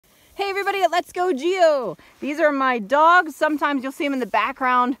everybody at Let's Go Geo. These are my dogs. Sometimes you'll see them in the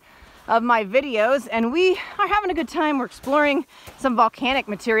background of my videos, and we are having a good time. We're exploring some volcanic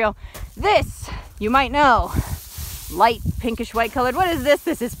material. This, you might know, light pinkish white colored. What is this?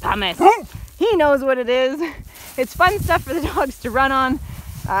 This is pumice. He knows what it is. It's fun stuff for the dogs to run on.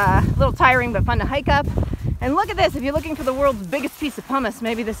 A little tiring, but fun to hike up. And look at this. If you're looking for the world's biggest piece of pumice,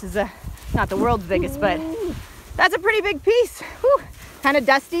 maybe this is not the world's biggest, but that's a pretty big piece. Kind of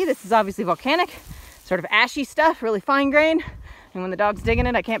dusty. This is obviously volcanic, sort of ashy stuff, really fine grain. And when the dog's digging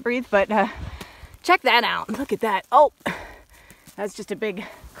it, I can't breathe, but check that out. Look at that. Oh, that's just a big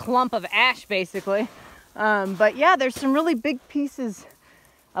clump of ash, basically. But yeah, there's some really big pieces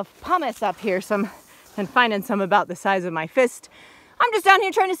of pumice up here. And finding some about the size of my fist. I'm just down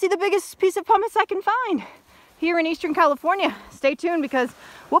here trying to see the biggest piece of pumice I can find here in Eastern California. Stay tuned because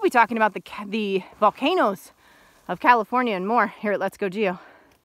we'll be talking about the volcanoes of California and more here at Let's Go Geo.